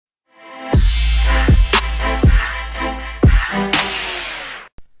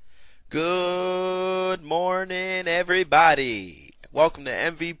everybody. Welcome to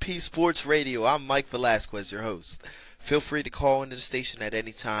MVP Sports Radio. I'm Mike Velasquez, your host. Feel free to call into the station at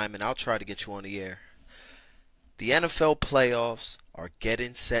any time, and I'll try to get you on the air. The NFL playoffs are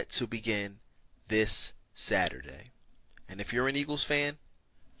getting set to begin this Saturday. And if you're an Eagles fan,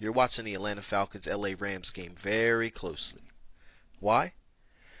 you're watching the Atlanta Falcons LA Rams game very closely. Why?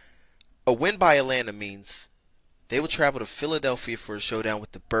 A win by Atlanta means they will travel to Philadelphia for a showdown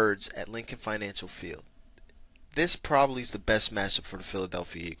with the Birds at Lincoln Financial Field. This probably is the best matchup for the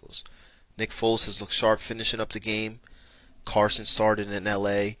Philadelphia Eagles. Nick Foles has looked sharp finishing up the game. Carson started in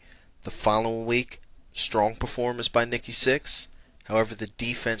LA. The following week, strong performance by Nicky Sixx. However, the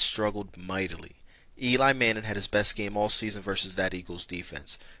defense struggled mightily. Eli Manning had his best game all season versus that Eagles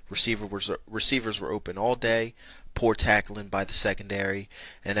defense. Receivers were open all day, poor tackling by the secondary,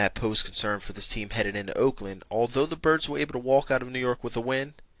 and that posed concern for this team headed into Oakland. Although the Birds were able to walk out of New York with a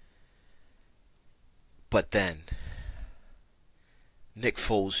win, but then Nick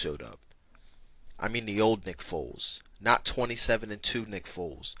Foles showed up. I mean the old Nick Foles, not 27-2 Nick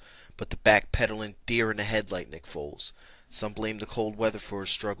Foles, but the backpedaling deer in the headlight Nick Foles. Some blame the cold weather for his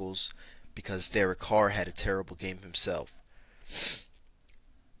struggles because Derek Carr had a terrible game himself.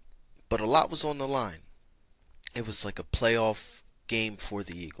 But a lot was on the line. It was like a playoff game for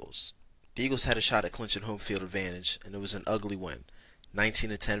the Eagles. The Eagles had a shot at clinching home field advantage, and it was an ugly win.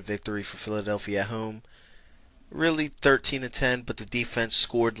 19-10 victory for Philadelphia at home. Really 13-10, but the defense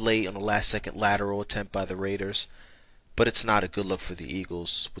scored late on a last-second lateral attempt by the Raiders. But it's not a good look for the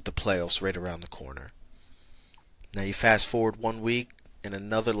Eagles with the playoffs right around the corner. Now you fast forward 1 week and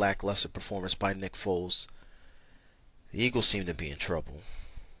another lackluster performance by Nick Foles. The Eagles seem to be in trouble.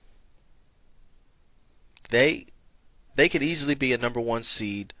 They could easily be a number 1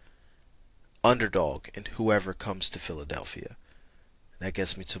 seed underdog in whoever comes to Philadelphia. That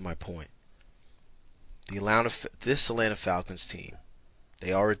gets me to my point. This Atlanta Falcons team,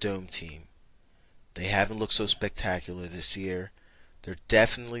 they are a dome team. They haven't looked so spectacular this year. They're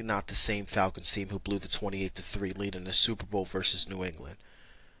definitely not the same Falcons team who blew the 28-3 lead in the Super Bowl versus New England.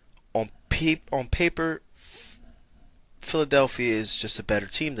 On paper, Philadelphia is just a better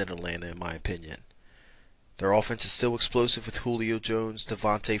team than Atlanta, in my opinion. Their offense is still explosive with Julio Jones,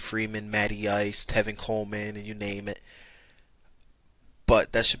 Devontae Freeman, Matty Ice, Tevin Coleman, and you name it.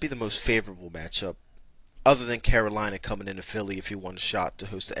 But that should be the most favorable matchup, other than Carolina coming into Philly if you want a shot to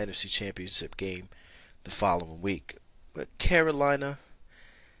host the NFC Championship game the following week. But Carolina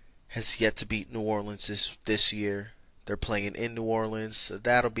has yet to beat New Orleans this year. They're playing in New Orleans, so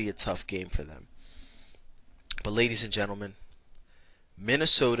that'll be a tough game for them. But ladies and gentlemen,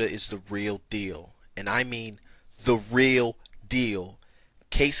 Minnesota is the real deal. And I mean the real deal.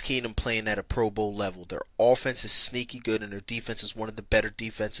 Case Keenum playing at a Pro Bowl level. Their offense is sneaky good, and their defense is one of the better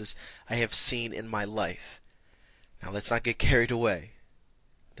defenses I have seen in my life. Now let's not get carried away.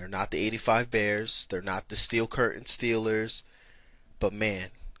 They're not the 85 Bears. They're not the Steel Curtain Steelers. But man,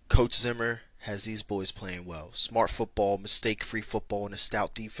 Coach Zimmer has these boys playing well. Smart football, mistake-free football, and a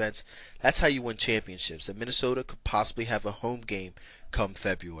stout defense. That's how you win championships. And Minnesota could possibly have a home game come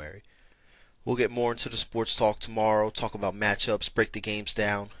February. We'll get more into the sports talk tomorrow, talk about matchups, break the games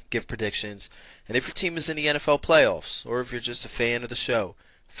down, give predictions. And if your team is in the NFL playoffs, or if you're just a fan of the show,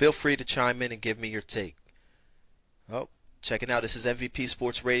 feel free to chime in and give me your take. Oh, checking out, this is MVP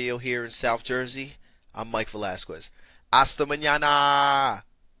Sports Radio here in South Jersey. I'm Mike Velasquez. Hasta mañana!